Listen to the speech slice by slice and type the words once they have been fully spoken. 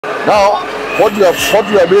Now, what we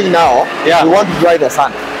are doing now, we want to dry the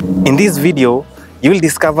sand. In this video, you will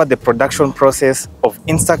discover the production process of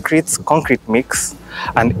Instacrete's concrete mix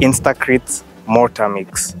and Instacrete's mortar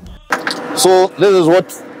mix. So this is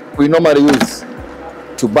what we normally use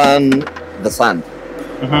to burn the sand.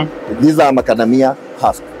 These are macadamia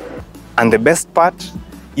husks. And the best part,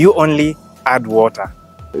 you only add water.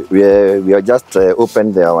 We are just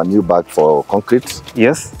opened our new bag for concrete.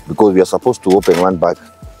 Yes. Because we are supposed to open one bag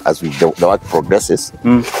as the work progresses.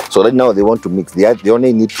 So right now they want to mix. They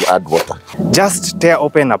only need to add water. Just tear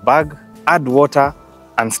open a bag, add water,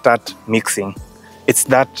 and start mixing. It's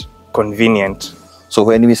that convenient. So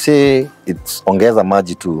when we say it's ongeza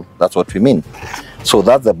maji too, that's what we mean. So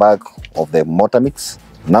that's the bag of the mortar mix.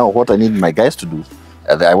 Now what I need my guys to do,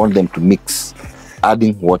 I want them to mix,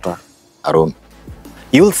 adding water around.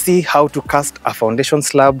 You'll see how to cast a foundation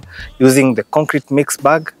slab using the concrete mix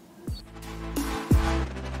bag.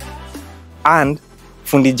 And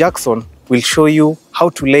Fundi Jackson will show you how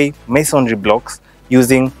to lay masonry blocks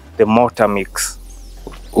using the mortar mix.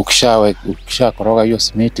 Ukisha koroga hiyo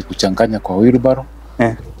simiti kuchanganya kwa wheelbarrow.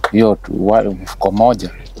 Hiyo mfuko moja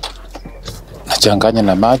nachanganya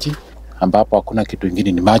na maji ambapo hakuna kitu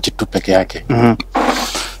kingine, ni maji tu peke yake.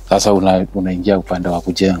 Sasa unaingia upande wa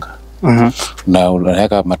kujenga. Na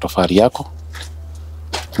unaweka matofali yako,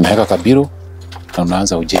 unaweka kabiro na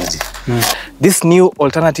unaanza ujenzi. This new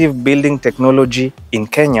alternative building technology in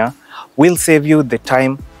Kenya will save you the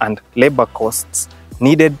time and labor costs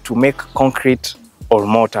needed to make concrete or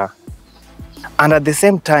mortar. And at the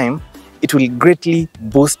same time, it will greatly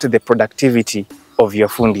boost the productivity of your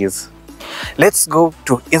fundis. Let's go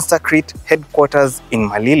to Instacrete headquarters in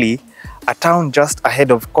Malili, a town just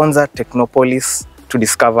ahead of Konza Technopolis, to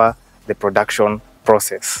discover the production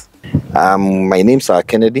process. My name's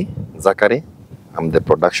Kennedy Zachary. I'm the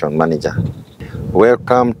production manager.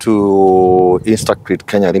 Welcome to Instacrete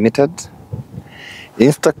Kenya Limited.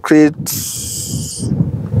 Instacrete,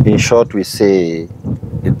 in short, we say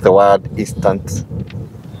it's the word instant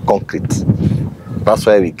concrete. That's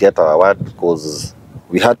why we get our word, because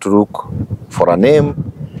we had to look for a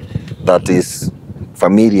name that is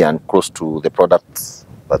familiar and close to the products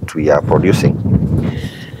that we are producing.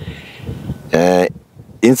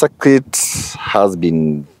 Instacrete has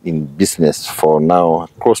been in business for now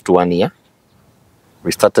close to 1 year.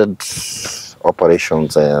 We started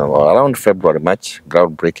operations around February, March,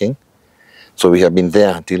 groundbreaking. So we have been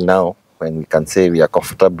there until now, when we can say we are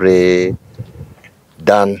comfortably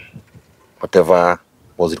done whatever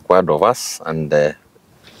was required of us, and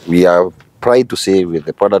we are proud to say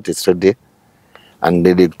the product is ready and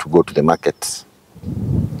ready to go to the market.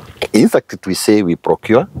 Instacrete, we say we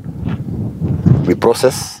procure, we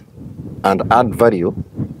process and add value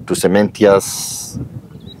to cementitious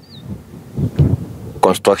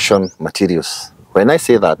construction materials. When I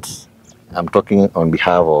say that, I'm talking on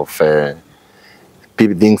behalf of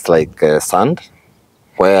things like sand,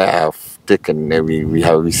 where I have taken,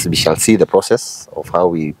 we shall see the process of how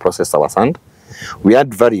we process our sand. We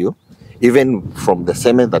add value even from the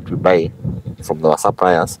cement that we buy from our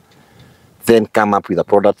suppliers, then come up with a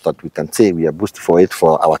product that we can say we are boosting for it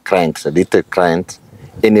for our clients, a little client,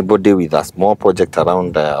 anybody with a small project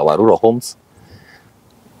around our rural homes,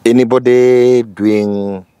 anybody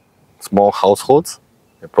doing small households,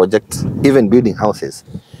 projects, even building houses.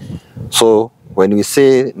 So when we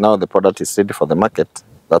say now the product is ready for the market,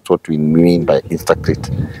 that's what we mean by Instacrete.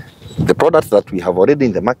 The products that we have already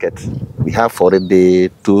in the market, we have already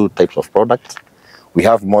 2 types of products. We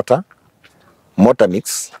have mortar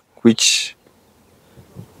mix, which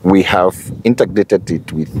we have integrated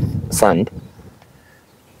it with sand,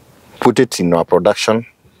 put it in our production,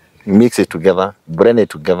 mix it together, blend it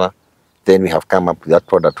together, then we have come up with that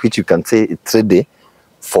product, which you can say it's ready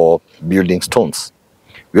for building stones.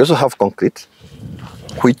 We also have concrete,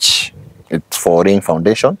 which it's for laying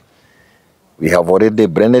foundation. We have already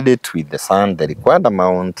blended it with the sand, the required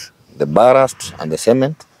amount, the ballast and the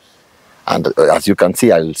cement. And as you can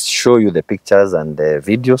see, I'll show you the pictures and the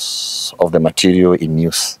videos of the material in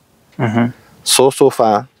use. So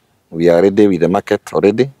far, we are ready with the market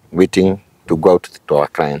already, waiting to go out to our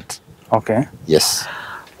client. Okay. Yes.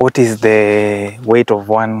 What is the weight of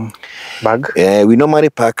one bag? We normally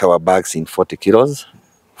pack our bags in 40 kilos.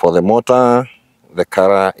 For the mortar, the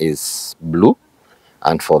color is blue,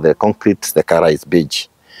 and for the concrete, the color is beige.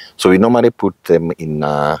 So we normally put them in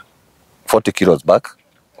 40 kilos bag,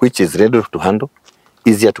 which is ready to handle,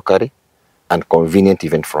 easier to carry, and convenient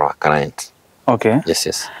even for our client. Okay. Yes,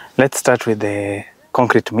 yes. Let's start with the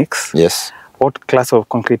concrete mix. Yes. What class of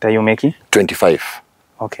concrete are you making? 25.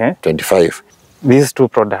 Okay. 25. These 2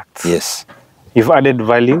 products. Yes. You've added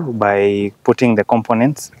value by putting the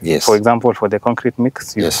components. Yes. For example, for the concrete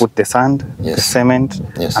mix, you Yes. put the sand, Yes. the cement,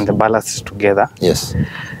 Yes. and the ballast together. Yes.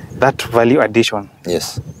 That value addition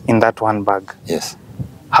Yes. in that one bag, Yes.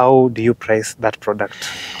 how do you price that product?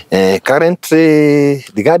 Currently,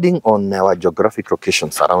 regarding on our geographic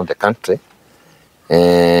locations around the country,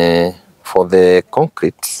 for the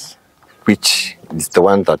concrete, which is the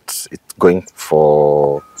one that it's going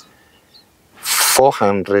for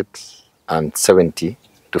 470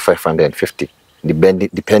 to 550,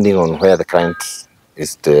 depending on where the client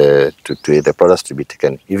is the products to be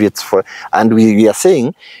taken. If it's for, and we are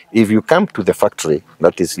saying, if you come to the factory,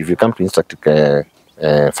 that is, if you come to Instacrete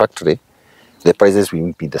factory, the prices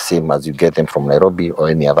will be the same as you get them from Nairobi or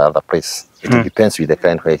any other place. It depends with the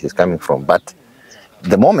client where he's coming from. But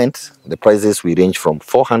the moment, the prices will range from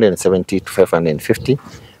 470 to 550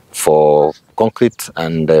 for concrete,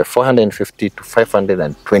 and 450 to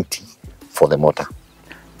 520 for the mortar.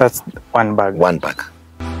 That's one bag. One bag.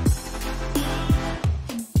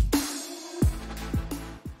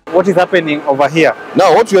 What is happening over here?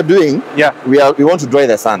 Now, what we are doing, Yeah. we want to dry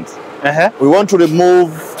the sand. We want to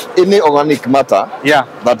remove any organic matter Yeah.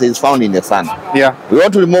 that is found in the sand. Yeah. We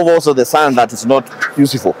want to remove also the sand that is not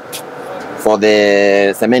useful for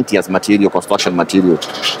the cementous material, construction material.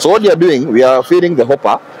 So what we are doing, we are filling the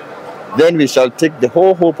hopper. Then we shall take the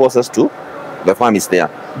whole process to the farm is there.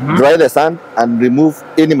 Dry the sand and remove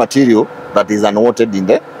any material that is unwanted in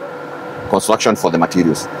the construction for the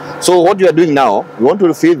materials. So what we are doing now, we want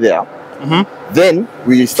to fill there. Then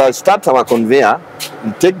we start our conveyor.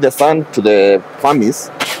 We take the sand to the furnace,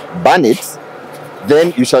 burn it.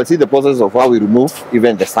 Then you shall see the process of how we remove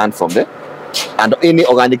even the sand from there and any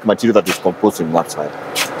organic material that is composed in that side.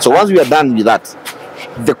 So once we are done with that,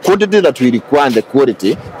 the quantity that we require and the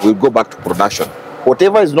quality will go back to production.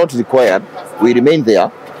 Whatever is not required will remain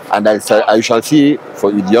there, and I shall see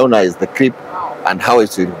for the owner is the creep and how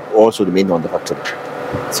it will also remain on the factory.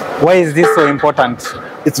 Why is this so important?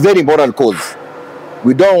 It's very important because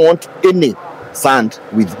we don't want any sand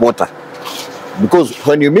with water. Because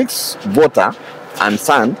when you mix water and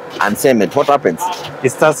sand and cement, what happens?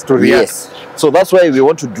 It starts to react. Yes. So that's why we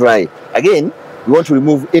want to dry. Again, we want to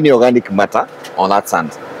remove any organic matter on that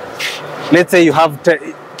sand. Let's say you have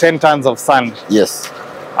 10 tons of sand. Yes.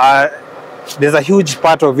 There's a huge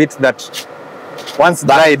part of it that once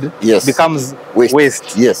dried becomes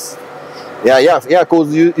waste. Yes. Yeah,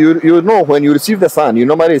 because you know when you receive the sand, you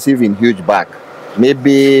normally receive in huge bag,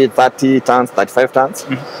 maybe 30 tons, 35 tons.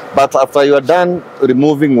 But after you are done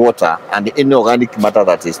removing water and any organic matter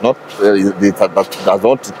that is not that does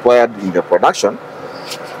not required in the production,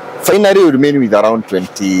 finally you remain with around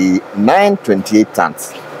 29, 28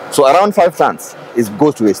 tons. So around 5 tons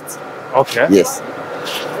goes to waste. Okay. Yes.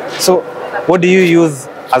 So what do you use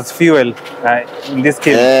as fuel in this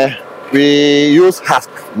case? We use husk,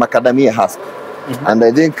 macadamia husk. And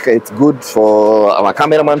I think it's good for our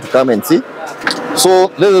cameraman to come and see.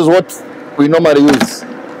 So this is what we normally use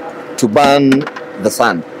to burn the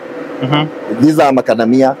sand. These are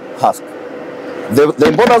macadamia husk. The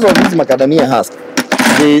importance of these macadamia husk,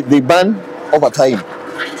 they burn over time.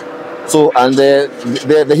 So, and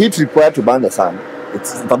the heat required to burn the sand, it's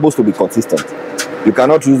supposed to be consistent. You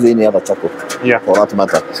cannot use any other charcoal for that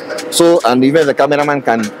matter. So, and even the cameraman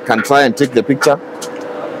can try and take the picture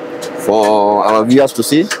for our viewers to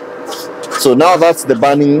see. So now that's the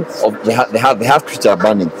burning of the half picture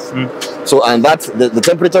burning. So, and that's the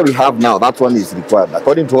temperature we have now, that one is required.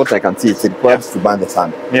 According to what I can see, it's required to burn the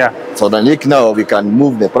sand. So the next now we can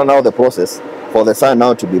move the process for the sand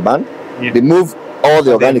now to be burned. Remove all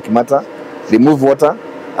the organic matter, remove water,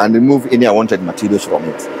 and remove any unwanted materials from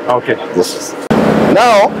it. Okay. Yes.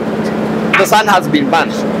 Now the sand has been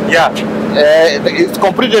burned. It's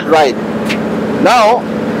completely dried. Now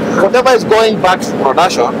whatever is going back to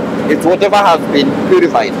production, it's whatever has been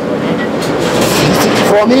purified.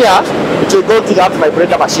 From here, it will go to that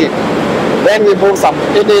vibrator machine. Then we move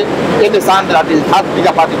any sand that has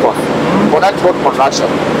bigger particles for that road production.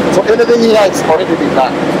 So anything here is already been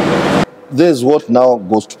done. This is what now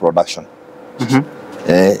goes to production.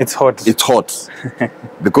 It's hot. It's hot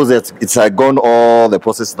because it's gone all the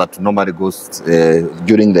process that normally goes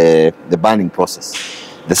during the burning process.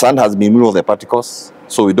 The sand has been removed of the particles,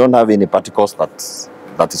 so we don't have any particles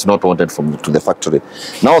that is not wanted to the factory.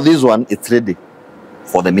 Now this one, it's ready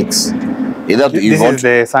for the mix. This is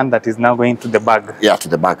the sand that is now going to the bag. Yeah, to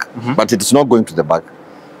the bag. But it's not going to the bag.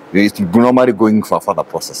 It's normally going for a further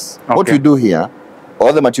process. Okay. What we do here,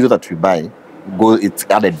 all the material that we buy, it's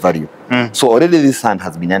added value. So already this sand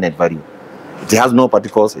has been added value. It has no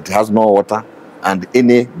particles, it has no water, and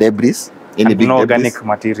any debris any And big no debris, organic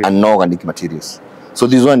material. and no organic materials. So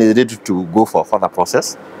this one is ready to go for further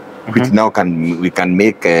process, which now we can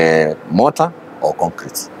make mortar or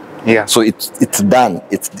concrete. Yeah. So it's done.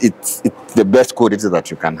 It's the best quality that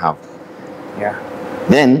you can have. Yeah.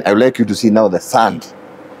 Then I would like you to see now the sand.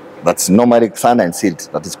 That's normally sand and silt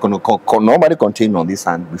that is normally contained on this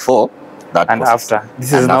sand before that And process. after.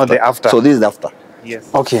 This is now the after. So this is the after.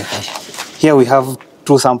 Yes. Okay. Here we have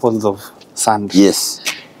 2 samples of sand. Yes.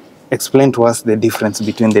 Explain to us the difference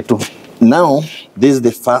between the two. Now, this is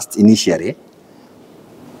the first initially,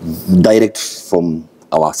 direct from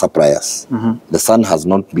our suppliers. The sand has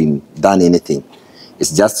not been done anything.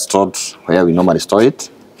 It's just stored where we normally store it,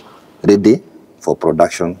 ready for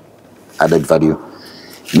production, added value.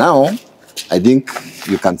 Now, I think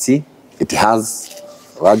you can see it has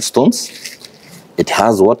large stones, it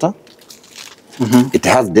has water, it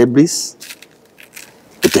has debris,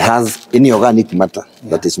 it has any organic matter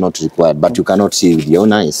that is not required, but you cannot see with your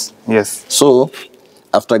own eyes. Yes. So,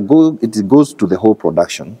 after it goes to the whole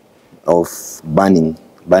production of burning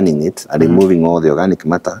it and removing all the organic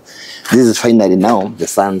matter. This is finally now the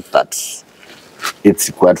sand that it's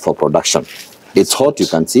required for production. It's hot, you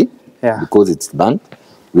can see, because it's burnt.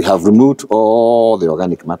 We have removed all the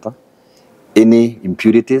organic matter, any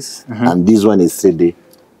impurities, and this one is ready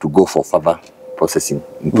to go for further processing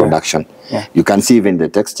in production. You can see even the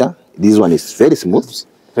texture. This one is very smooth.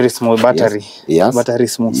 Very smooth, buttery. Yes. Buttery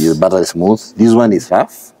smooth. Yes, buttery smooth. This one is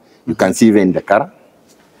rough. You can see even the color,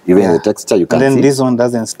 even the texture. You can see. And then this one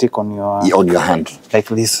doesn't stick on your hand like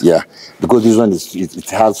this. Yeah, because this one it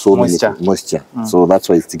has so Moisture. many moisture, so that's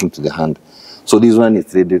why it's sticking to the hand. So this one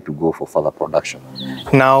is ready to go for further production.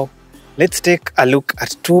 Now, let's take a look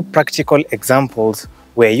at 2 practical examples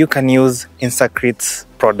where you can use Instacrete's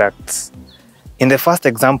products. In the first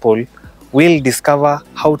example, we'll discover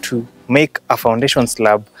how to make a foundation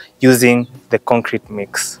slab using the concrete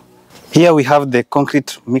mix. Here we have the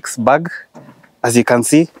concrete mix bag. As you can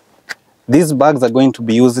see, these bags are going to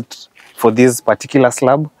be used for this particular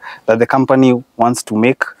slab that the company wants to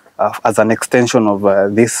make as an extension of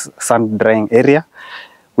this sand drying area.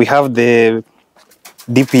 We have the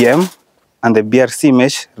DPM and the BRC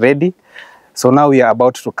mesh ready. So now we are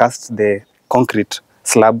about to cast the concrete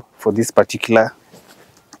slab for this particular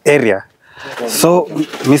area. So,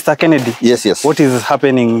 Mr. Kennedy, yes, what is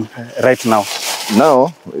happening right now?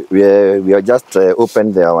 Now we are just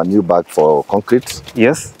opened our new bag for concrete.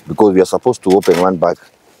 Yes. Because we are supposed to open one bag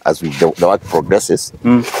as the work progresses.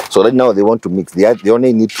 So right now they want to mix. They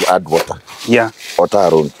only need to add water. Yeah. Water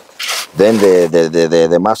around. Then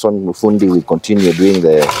the mason fundi will continue doing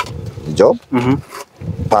the job.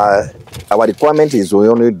 Our requirement is we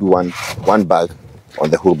only do one bag on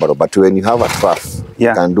the whole barrel. But when you have a trough,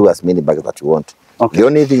 you can do as many bags that you want. Okay. The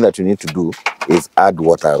only thing that you need to do is add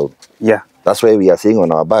water around. Yeah. That's why we are saying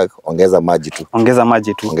on our bag, ongeza maji tu. Ongeza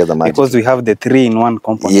maji tu. Ongeza maji because we have the 3-in-1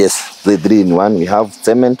 component. Yes, the 3-in-1. We have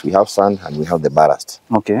cement, we have sand, and we have the ballast.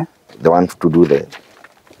 Okay. The one to do the...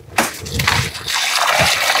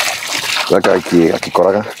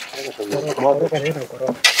 akikoroga.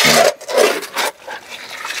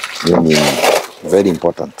 Very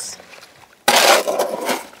important.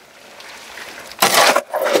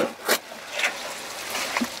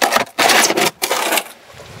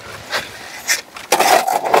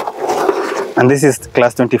 And this is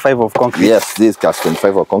class 25 of concrete? Yes, this is class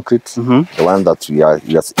 25 of concrete. The one that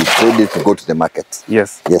it's ready to go to the market.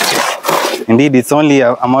 Yes. Yes. Indeed, it's only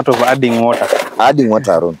a matter of adding water. Adding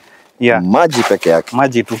water around. Yeah. Maji peke yake.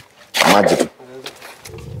 Maji tu. Maji tu.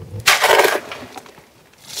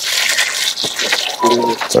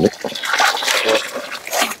 Sorry.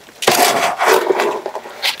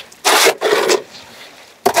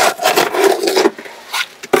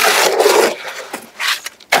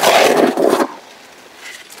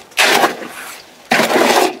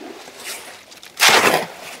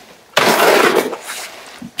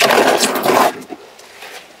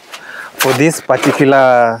 For this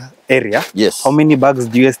particular area, yes. How many bags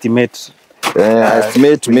do you estimate? I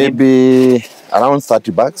estimate maybe around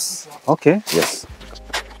 30 bags. Okay. Yes.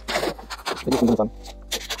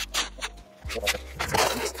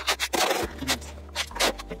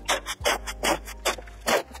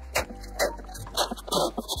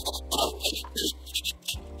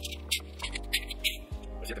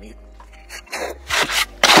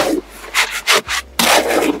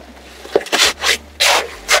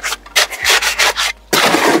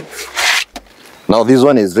 Now this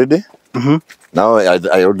one is ready. Now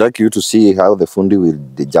I would like you to see how the fundi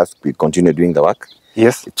will just continue doing the work.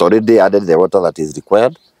 Yes. It's already added the water that is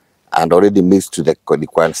required and already mixed to the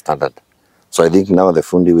required standard. So I think now the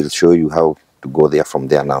fundi will show you how to go there from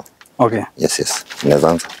there now. Okay. Yes, yes. Unaweza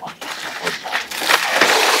anza.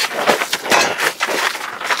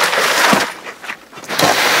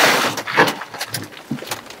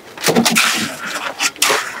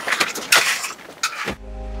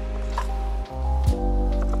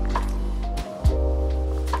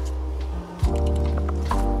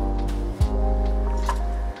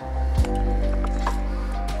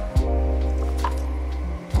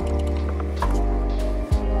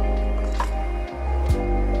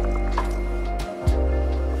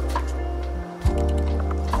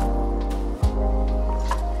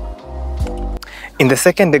 In the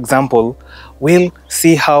second example, we'll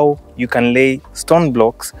see how you can lay stone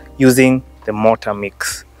blocks using the mortar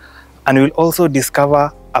mix. And we'll also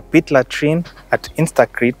discover a pit latrine at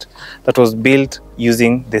Instacrete that was built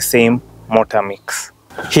using the same mortar mix.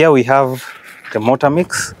 Here we have the mortar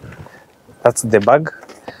mix. That's the bag.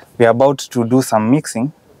 We are about to do some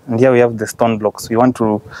mixing. And here we have the stone blocks. We want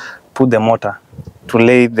to put the mortar to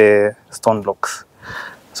lay the stone blocks.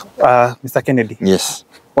 So, Mr. Kennedy. Yes.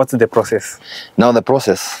 What's the process? Now the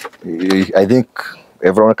process, I think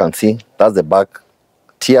everyone can see, that's the bag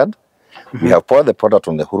tiered. We have poured the product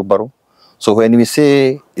on the wheelbarrow. So when we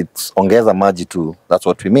say it's ongeza maji too, that's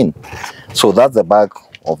what we mean. So that's the bag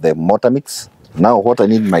of the mortar mix. Now what I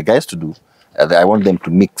need my guys to do, I want them to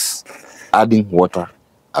mix, adding water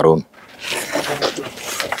around.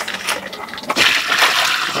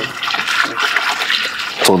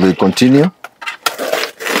 So they continue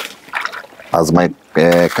as my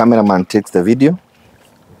cameraman takes the video.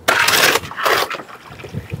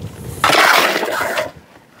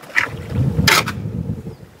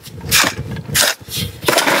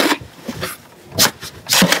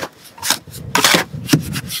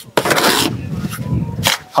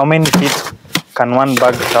 How many feet can one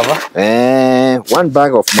bag cover? One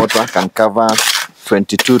bag of mortar can cover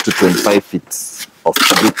 22 to 25 feet of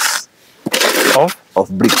bricks. Of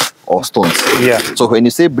bricks or stones. Yeah. So when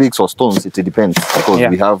you say bricks or stones, it depends because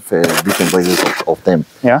we have different sizes of them.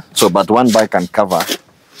 Yeah. So, but one bag can cover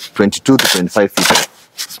 22 to 25 feet of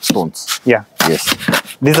stones. Yeah. Yes.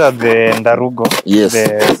 These are the ndarugo. Yes.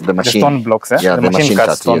 The The machine. stone blocks. Eh? Yeah, the the machine cut.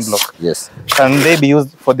 cut stone Yes. block. Yes. Can they be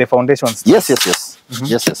used for the foundations? Yes. Yes. Yes.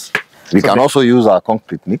 Yes. Yes. We can also use our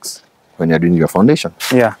concrete mix when you're doing your foundation.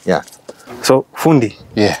 Yeah. Yeah. So fundi.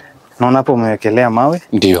 Yeah. Naona hapo umewekelea mawe.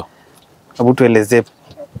 Ndio. Hebu tuelezee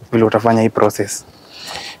vile utafanya hii process.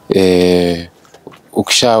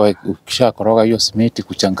 Ukisha koroga hiyo simiti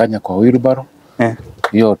kuchanganya kwa wheelbarrow.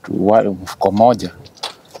 Hiyo mfuko moja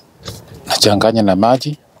nachanganya na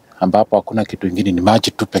maji ambapo hakuna kitu kingine, ni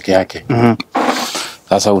maji tu peke yake.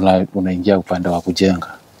 Sasa unaingia upande wa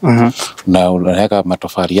kujenga. Na unaweka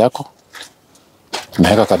matofali yako,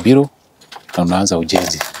 unaweka kabiru na unaanza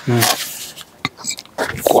ujenzi.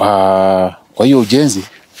 Kwa hiyo ujenzi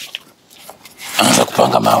anza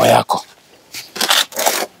kupanga mawe yako.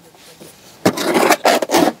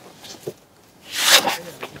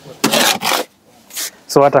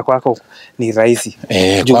 So hata kwako ni rahisi.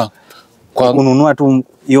 Kwa ununua tu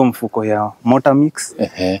hiyo mfuko ya mortar mix.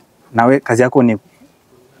 Nawe kazi yako ni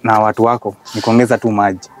na watu wako ni kuongeza tu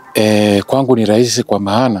maji. Kwangu ni rahisi kwa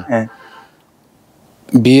maana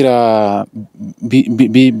bila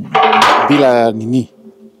nini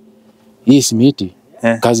hii simiti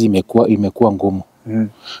kazi imekuwa ngumu.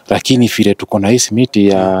 Lakini vile tuko na hii simiti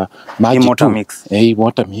ya maji mortar tu, mix. Hii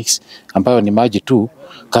mortar mix ambayo ni maji tu,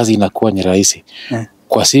 kazi inakuwa ni rahisi.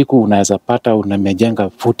 Kwa siku unaweza pata unamejenga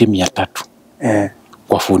futi 300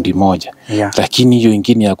 kwa fundi moja. Lakini hiyo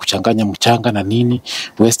ingine ya kuchanganya mchanga na nini,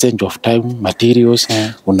 wastage of time, materials,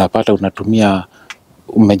 unapata unatumia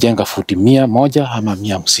umejenga futi 100 ama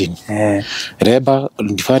 150. Reba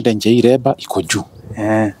ndifanda nje, hii reba iko juu.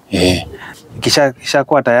 Kisha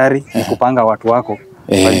kuwa tayari ni kupanga watu wako.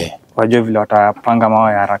 Wajue vile watapanga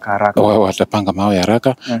mawe ya haraka. Watapanga mawe ya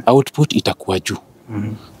haraka. Output itakuwa juu.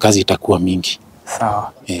 Kazi itakuwa mingi.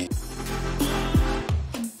 Sawa.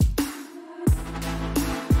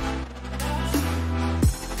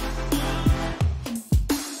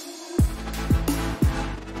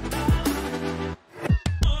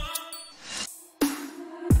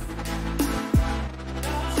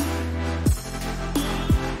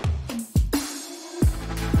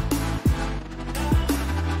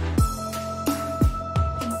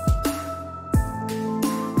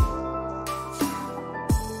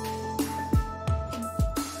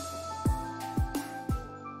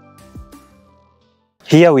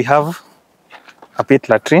 Here we have a pit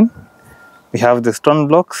latrine, we have the stone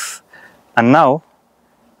blocks, and now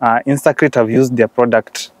Instacrete have used their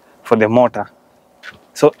product for the mortar.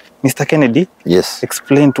 So, Mr. Kennedy, yes,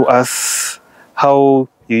 explain to us how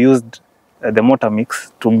you used the mortar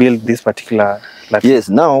mix to build this particular latrine? Yes,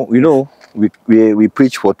 now, you know, we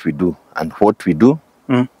preach what we do, and what we do,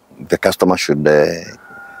 the customer should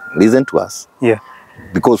listen to us. Yeah.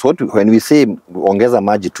 Because when we say ongeza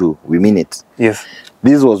maji too, we mean it. Yes.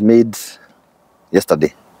 This was made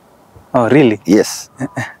yesterday. Oh, really? Yes.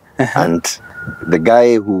 And the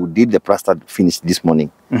guy who did the plaster finished this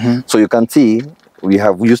morning. So you can see we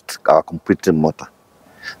have used our completed mortar.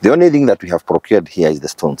 The only thing that we have procured here is the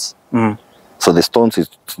stones. So the stones is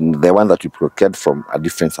the one that we procured from a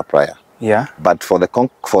different supplier. Yeah. But for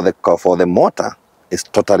the mortar, it's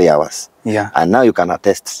totally ours. Yeah. And now you can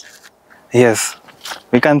attest. Yes.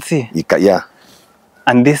 We can see. Yeah.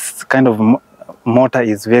 And this kind of mortar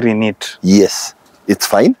is very neat. Yes. It's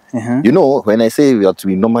fine. You know, when I say that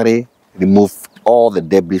we normally remove all the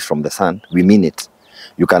debris from the sand, we mean it.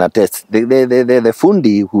 You can attest. The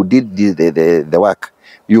fundi who did the work,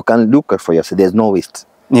 you can look for yourself. There's no waste.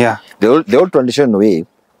 Yeah. The old traditional way,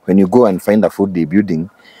 when you go and find a fundi building,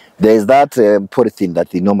 there is that polythene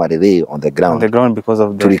that they normally lay on the ground. On the ground because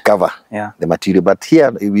of to recover the material. But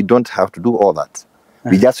here, we don't have to do all that.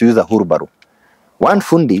 We just use a wheelbarrow. One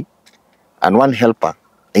fundi and one helper,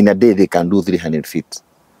 in a day, they can do 300 feet.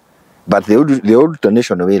 But the old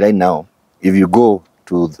traditional way right now, if you go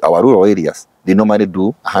to our rural areas, they normally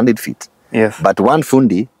do 100 feet. Yes. But one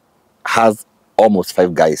fundi has almost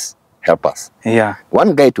 5 guys helpers. Yeah.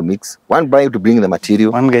 One guy to mix, one guy to bring the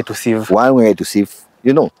material, one guy to sieve. One guy to sieve,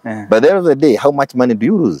 you know. But at the end of the day, how much money do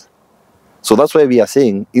you lose? So that's why we are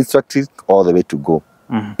saying Instacrete all the way to go.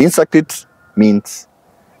 Instacrete means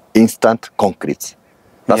instant concrete.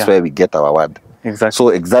 That's where we get our word. Exactly. So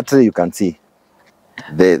exactly you can see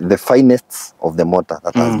the finest of the mortar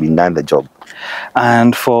that has been done the job.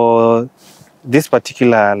 And for this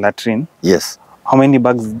particular latrine, yes, how many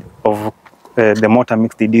bags of the mortar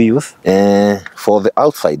mix did you use? For the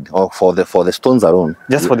outside, or for the stones alone.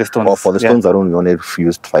 Just for the stones? Or for the stones alone, we only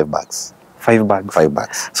used 5 bags. 5 bags? 5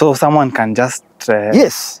 bags. So someone can just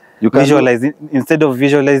yes, you can visualize it, instead of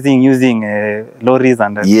visualizing using lorries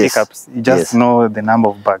and pickups, you just know the number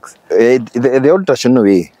of bags. The old traditional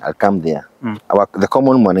way, I'll come there. The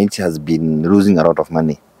common mwananchi has been losing a lot of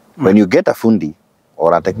money. When you get a fundi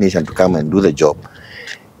or a technician to come and do the job,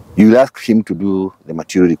 you ask him to do the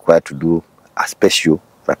material required to do a special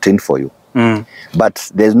latrine for you.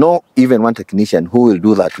 But there's no even one technician who will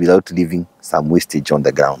do that without leaving some wastage on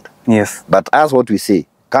the ground. Yes. But as what we say,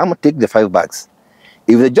 come take the 5 bags.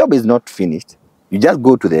 If the job is not finished, you just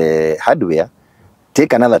go to the hardware,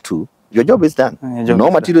 take another 2, your job is done.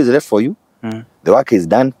 No material is left for you. The work is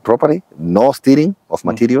done properly, no stealing of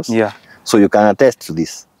materials. Yeah. So you can attest to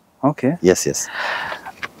this. Okay. Yes, yes.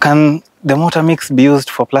 Can the mortar mix be used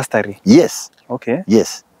for plastering? Yes. Okay.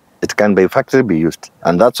 Yes. It can by factory be used.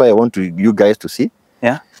 And that's why I want you guys to see.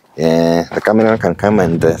 Yeah. The camera can come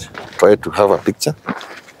and try to have a picture.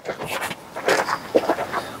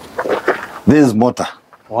 This is mortar.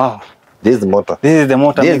 Wow. This is the mortar. This is the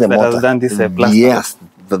mortar mix that has done this plaster. Yes,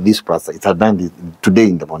 this plaster. It has done this today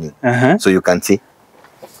in the morning. So you can see.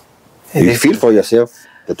 You feel for yourself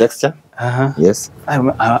the texture. Yes.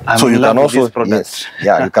 I'm so you in love can also with this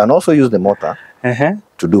product. you can also use the mortar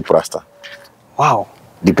to do plaster. Wow.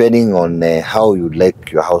 Depending on how you'd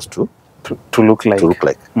like your house to look like.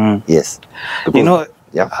 Yes. Because, you know,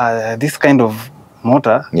 this kind of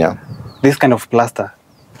mortar, this kind of plaster,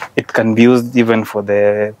 it can be used even for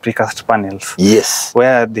the precast panels. Yes.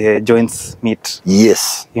 Where the joints meet.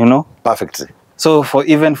 Yes. You know? Perfectly. So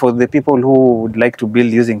even for the people who would like to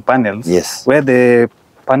build using panels, where the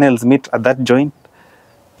panels meet at that joint,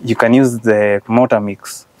 you can use the mortar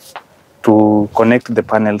mix to connect the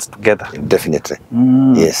panels together. Definitely.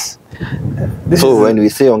 Yes. So when we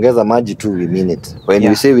say ongeza maji too, we mean it. When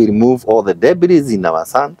we say we remove all the debris in our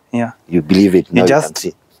sand, you believe it. Now you can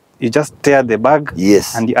see. You just tear the bag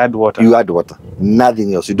and you add water. You add water.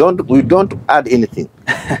 Nothing else. We don't add anything.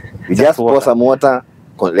 We just pour some water,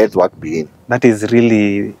 let work begin. That is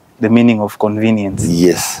really the meaning of convenience.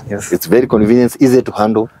 Yes. Yes. It's very convenient, easy to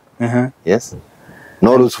handle. Yes.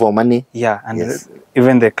 No rules for money. Yeah, and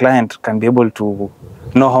even the client can be able to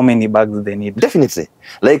know how many bags they need. Definitely.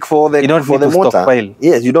 Like for the mortar. Stockpile.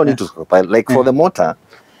 Yes, you don't need to stockpile. Like for the mortar,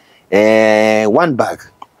 1 bag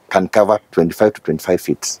can cover 25 to 25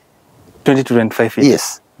 feet. 20 to 25 feet?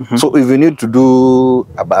 Yes. So if you need to do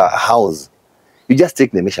a house, you just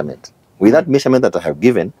take the measurement. With that measurement that I have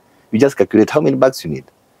given, you just calculate how many bags you need.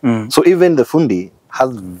 So even the fundi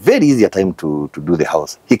has very easier time to do the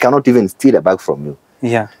house. He cannot even steal a bag from you.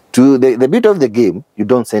 Yeah. To the bit of the game, you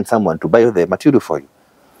don't send someone to buy the material for you.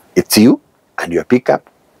 It's you and your pickup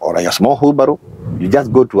or your small wheelbarrow. You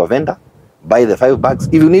just go to a vendor, buy the 5 bags.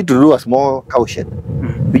 If you need to do a small cow shed,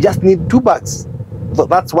 you just need 2 bags. So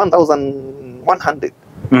that's 1,100.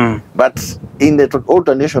 But in the old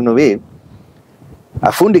traditional way,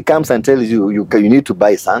 a fundi comes and tells you, you need to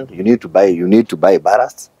buy sand, you need to buy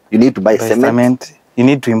ballast, you need to buy cement. You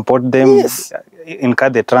need to import them. Yes. Incur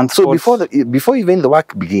the transport. So before even the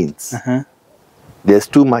work begins, there's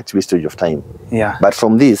too much wastage of time. Yeah. But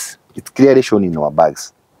from this, it's clearly shown in our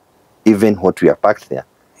bags, even what we have packed there.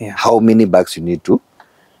 Yeah. How many bags you need to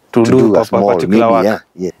do a small, particular work.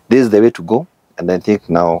 Yeah. This is the way to go. And I think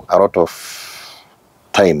now a lot of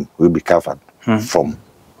time will be covered from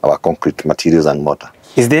our concrete materials and mortar.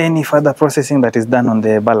 Is there any further processing that is done on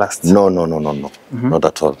the ballast? No. Not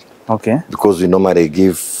at all. Okay. Because we normally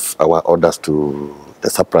give our orders to the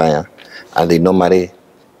supplier and they normally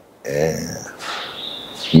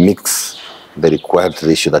mix the required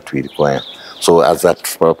ratio that we require. So as that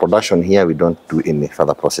for production here, we don't do any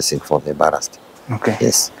further processing for the ballast. Okay.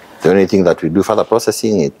 Yes. The only thing that we do further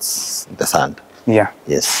processing, it's the sand. Yeah.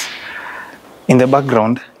 Yes. In the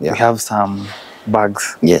background, Yeah. we have some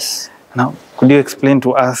bags. Yes. Now, could you explain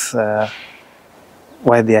to us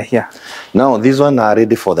why they are here? Now, these ones are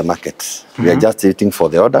ready for the market. We are just waiting for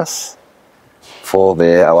the orders, for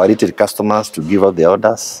our retail customers to give out the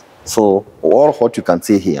orders. So all what you can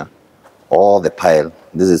see here, all the pile,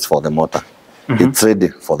 this is for the mortar. It's ready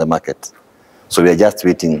for the market. So we are just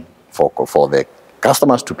waiting for the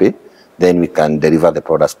customers to pay, then we can deliver the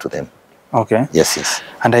products to them. Okay. Yes.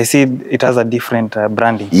 And I see it has a different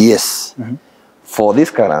branding. Yes. For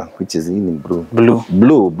this color, which is in blue.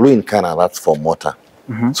 Blue in color, that's for mortar.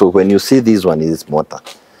 So when you see this one is mortar,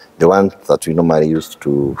 the one that we normally use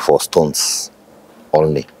for stones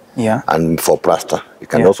only. Yeah. And for plaster. It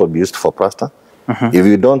can also be used for plaster. If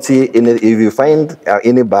you don't see if you find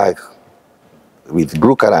any bag with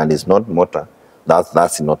blue color and it's not mortar,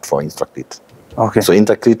 that's not for Instacrete. Okay. So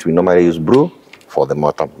Intercrete, we normally use blue for the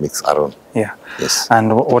mortar mix around. Yeah. Yes.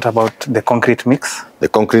 And what about the concrete mix? The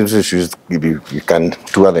concrete mix you can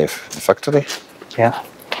tour the factory. Yeah.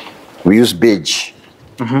 We use beige.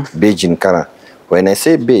 Beige in color. When I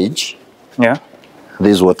say beige, this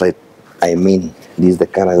is what I mean. This is the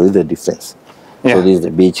color, this is the difference. Yeah. So this is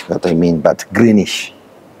the beige that I mean, but greenish.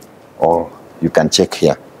 Or you can check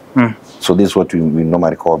here. So this is what we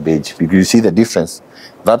normally call beige. Because you see the difference.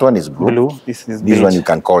 That one is blue. This is this beige. One you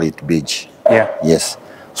can call it beige. Yeah. Yes.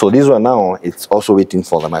 So this one now, it's also waiting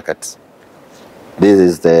for the market. This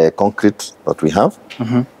is the concrete that we have,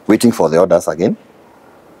 waiting for the orders again.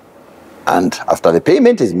 And after the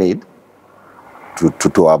payment is made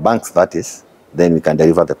to our banks, that is, then we can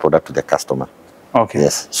deliver the product to the customer. Okay.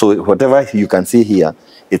 Yes. So whatever you can see here,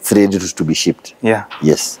 it's ready to be shipped. Yeah.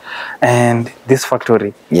 Yes. And this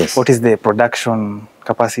factory, what is the production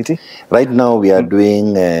capacity? Right now we are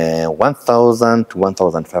doing 1,000 to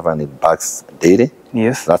 1,500 bags daily.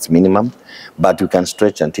 Yes. That's minimum. But you can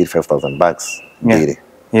stretch until 5,000 bags daily.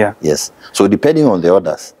 Yeah. Yes. So depending on the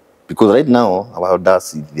orders, because right now our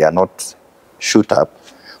orders, they are not shoot up.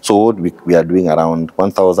 So we are doing around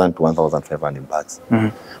 1,000 to 1,500 bags.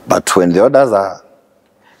 But when the orders are...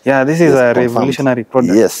 Yeah, this is a revolutionary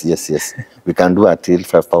product. Yes. We can do until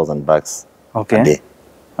 5,000 bags a day.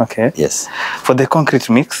 Okay. Yes. For the concrete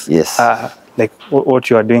mix, like what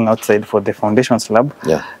you are doing outside for the foundation slab,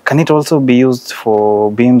 can it also be used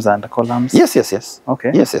for beams and columns? Yes.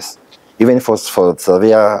 Okay. Yes. Even for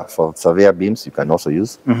severe beams, you can also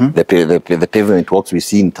use the pavement works we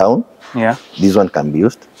see in town. Yeah. This one can be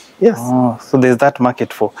used. Yes. Oh, so there's that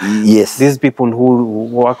market for these people who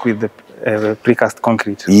work with the precast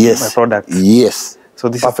concrete products. Yes. So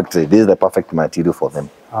this This is the perfect material for them.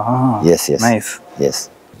 Ah, yes. Nice.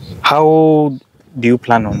 Yes. How do you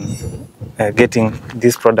plan on getting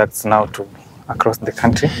these products now to across the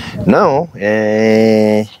country? Now,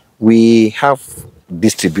 we have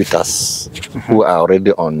distributors who are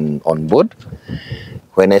already on board.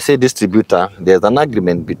 When I say distributor, there's an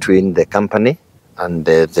agreement between the company and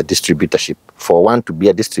the distributorship. For one to be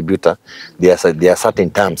a distributor, there are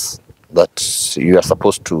certain terms that you are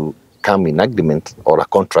supposed to come in agreement or a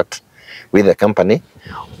contract with the company.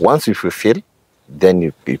 Once you fulfill, then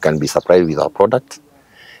you can be supplied with our product.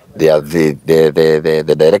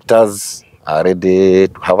 The directors are ready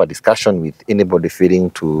to have a discussion with anybody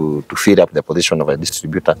feeling to fill up the position of a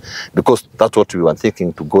distributor, because that's what we were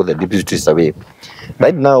thinking, to go the distributor's way.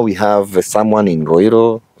 Right now we have someone in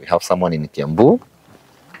Roiro, we have someone in Kiambu,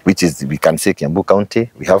 which is, we can say Kiambu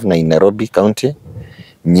County, we have in Nairobi County,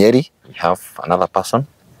 Nyeri, we have another person,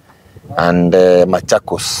 and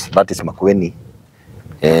Machakos, that is Makueni,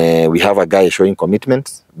 We have a guy showing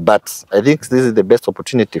commitment, but I think this is the best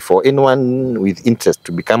opportunity for anyone with interest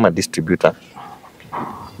to become a distributor.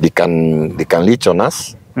 They can reach on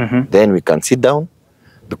us, then we can sit down,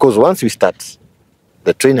 because once we start,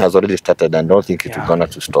 the train has already started, and I don't think it's gonna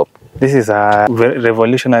to stop. This is a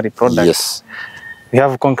revolutionary product. Yes. We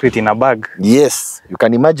have concrete in a bag. Yes, you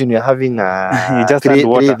can imagine you're having You just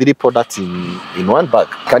three products in one bag.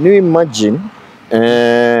 Can you imagine?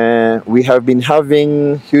 We have been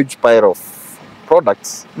having huge pile of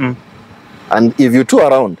products, and if you tour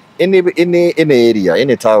around any area,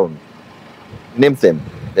 any town, name them,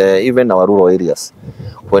 even our rural areas,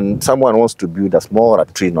 when someone wants to build a small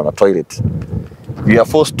latrine or a toilet, we are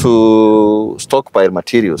forced to stockpile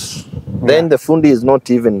materials. Then the fundi is not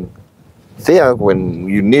even there when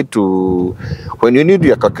you need your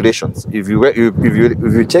calculations. If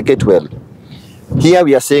you check it well, here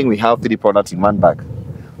we are saying we have 3 products in one bag,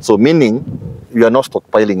 so meaning you are not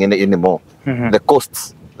stockpiling anymore. The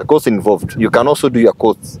costs involved, you can also do your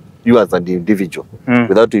costs, you as an individual,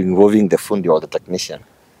 without involving the fundi or the technician.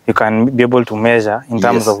 You can be able to measure in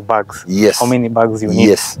terms of bags. Yes. How many bags you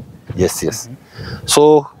need. Yes.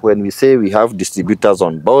 So when we say we have distributors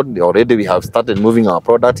on board, already we have started moving our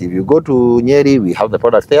product. If you go to Nyeri, we have the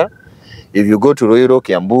product there. If you go to Ruiru,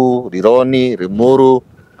 Kiambu, Rironi, Rimuru,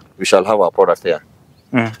 we shall have our product there.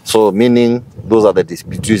 So meaning those are the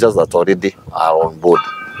distributors that already are on board.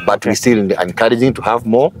 But we're still encouraging to have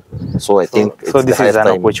more. So I think so this is an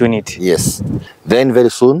opportunity. Yes. Then very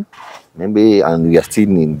soon, maybe, and we are still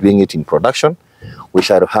doing it in production, we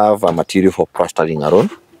shall have a material for plastering our own.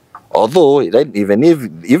 Although, even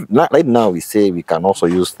if not right now, we say we can also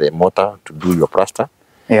use the mortar to do your plaster.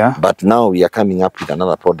 Yeah. But now we are coming up with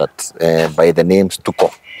another product by the name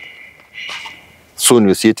Stucco. Soon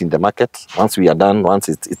you'll see it in the market. Once we are done, once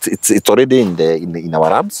it's already in our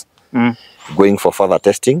labs, going for further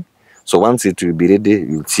testing. So once it will be ready,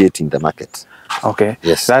 you'll see it in the market. Okay.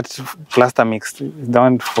 Yes. That plaster mix is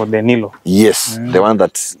done for the Nilo. Yes, the one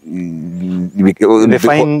that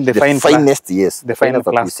the finest. Yes, the finest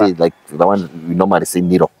that we say, like the one we normally say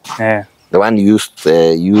Nilo. Yeah. The one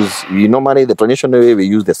we normally, the traditional way, we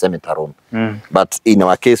use the cement around. But in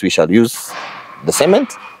our case, we shall use the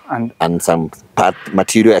cement and some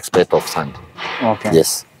material expert of sand. Okay.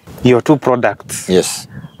 Yes. Your 2 products. Yes.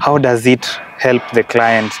 How does it help the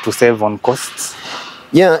client to save on costs?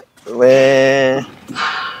 Yeah. You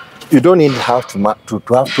don't need to have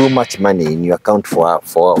too much money in your account for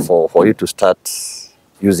you to start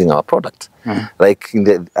using our product. Like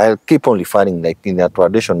I'll keep on referring, like in the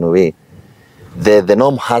traditional way, the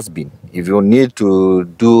norm has been, if you need to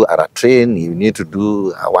do a train, you need to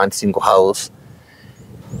do one single house,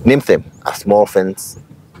 name them a small fence,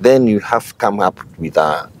 then you have come up with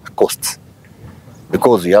a cost,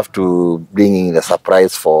 because you have to bring in the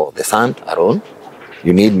supplies for the sand around.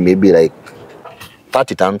 You need maybe like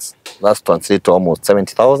 30 tons. That's translates to almost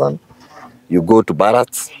 70,000. You go to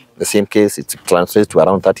ballast, the same case, it translates to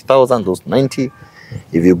around 30,000, those 90.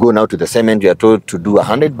 If you go now to the cement, you are told to do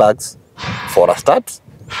 100 bags for a start.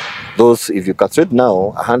 Those, if you calculate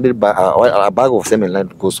now, a bag of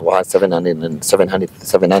cement goes for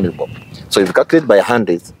 700 bob. So if you calculate by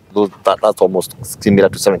 100, that's almost similar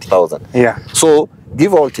to 70,000. Yeah. So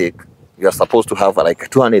give or take, you are supposed to have like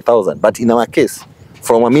 200,000. But in our case,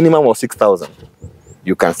 from a minimum of 6,000,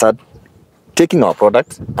 you can start taking our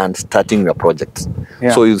product and starting your project.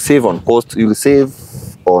 Yeah. So you'll save on cost, you'll save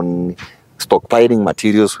on stockpiling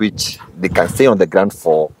materials which they can stay on the ground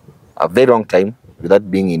for a very long time without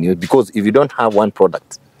being in use. Because if you don't have one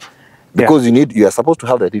product, because you are supposed to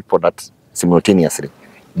have the 3 products simultaneously.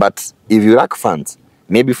 But if you lack funds,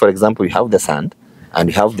 maybe for example you have the sand and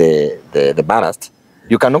you have the ballast,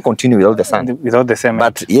 you cannot continue without the sand. Without the cement.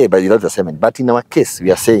 But without the cement. But in our case,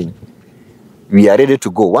 we are saying we are ready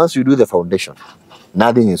to go. Once you do the foundation,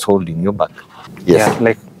 nothing is holding you back. Yes. Yeah,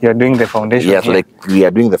 like you're doing the foundation. Yes, like we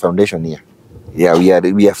are doing the foundation here. Yeah,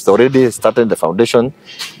 we have already started the foundation.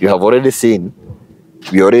 You have already seen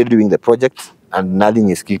we are already doing the project, and nothing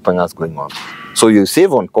is keeping us going on. So you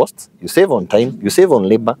save on cost, you save on time, you save on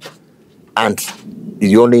labor, and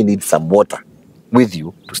you only need some water with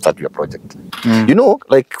you to start your project. You know,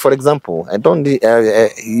 like for example,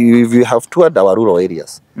 if you have toured our rural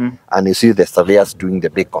areas and you see the surveyors doing the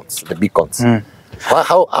beacons,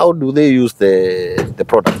 how do they use the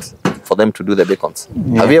product for them to do the beacons?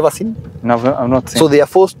 Have you ever seen? No, I've not seen. So they are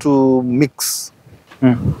forced to mix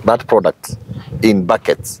that product in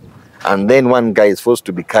buckets, and then one guy is forced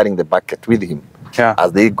to be carrying the bucket with him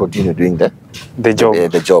as they continue doing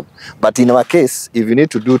the job. But in our case, if you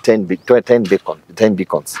need to do 10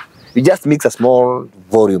 beacons, you just mix a small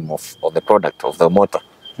volume of the product of the mortar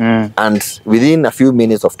and within a few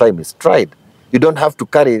minutes of time it's dried. You don't have to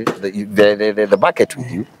carry the bucket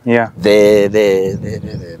with you. Yeah.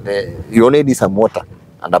 You only need some water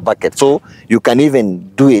and a bucket, so you can even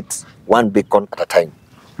do it one bacon at a time.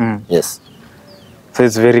 Yes. So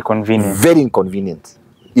it's very convenient. Very inconvenient,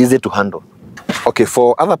 easy to handle. Okay,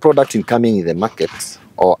 for other products incoming in the market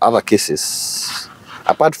or other cases,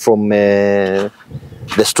 apart from the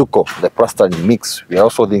stucco, the plastering mix, we are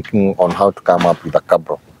also thinking on how to come up with a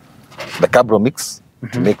cabro. The cabro mix,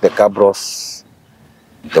 to make the cabros,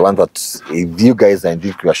 the one that, if you guys, I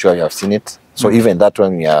think you are sure you have seen it. So even that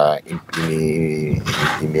one we are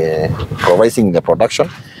improvising the production.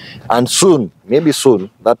 And soon, maybe soon,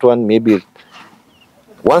 that one maybe,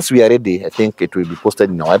 once we are ready, I think it will be posted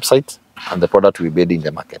in our website and the product will be ready in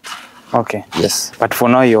the market. Okay. Yes. But for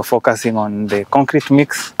now, you're focusing on the concrete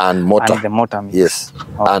mix and mortar. And the mortar mix. Yes.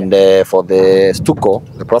 Okay. And for the stucco,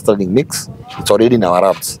 the plastering mix, it's already in our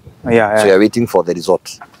wraps. Yeah. So we are waiting for the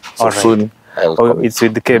result. So soon I will it's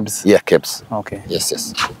with the kebs? Yeah, kebs. Okay.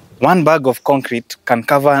 Yes. One bag of concrete can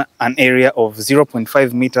cover an area of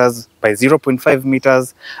 0.5 meters by 0.5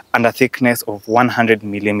 meters and a thickness of 100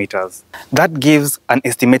 millimeters. That gives an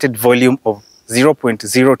estimated volume of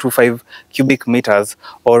 0.025 cubic meters,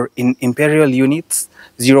 or in imperial units,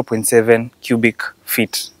 0.7 cubic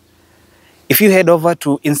feet. If you head over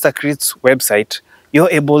to Instacrete's website, you're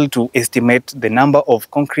able to estimate the number of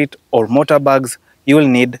concrete or mortar bags you will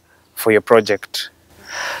need for your project.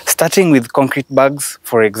 Starting with concrete bags,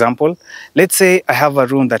 for example, let's say I have a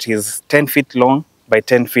room that is 10 feet long by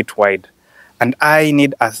 10 feet wide, and I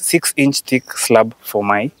need a 6-inch thick slab for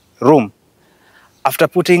my room. After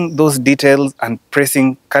putting those details and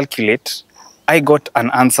pressing calculate, I got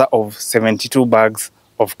an answer of 72 bags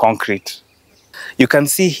of concrete. You can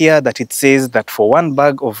see here that it says that for one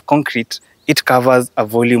bag of concrete, it covers a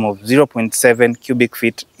volume of 0.7 cubic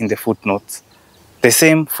feet in the footnotes. The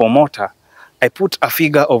same for mortar. I put a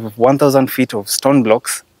figure of 1,000 feet of stone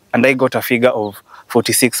blocks and I got a figure of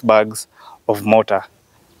 46 bags of mortar.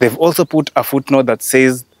 They've also put a footnote that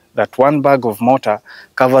says that one bag of mortar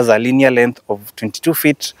covers a linear length of 22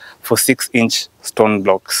 feet for 6-inch stone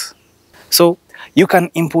blocks. So you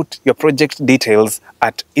can input your project details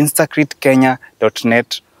at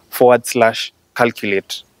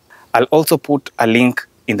instacretekenya.net/calculate. I'll also put a link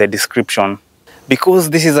in the description. Because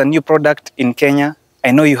this is a new product in Kenya,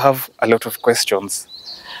 I know you have a lot of questions.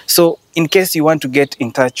 So in case you want to get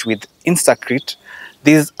in touch with Instacrete,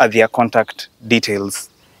 these are their contact details.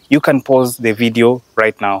 You can pause the video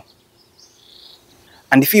right now.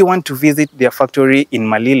 And if you want to visit their factory in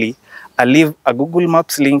Malili, I'll leave a Google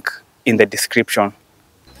Maps link in the description.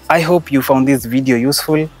 I hope you found this video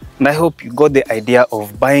useful, and I hope you got the idea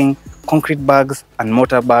of buying concrete bags and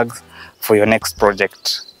mortar bags for your next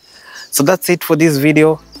project. So that's it for this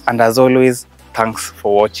video, and as always, thanks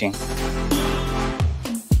for watching.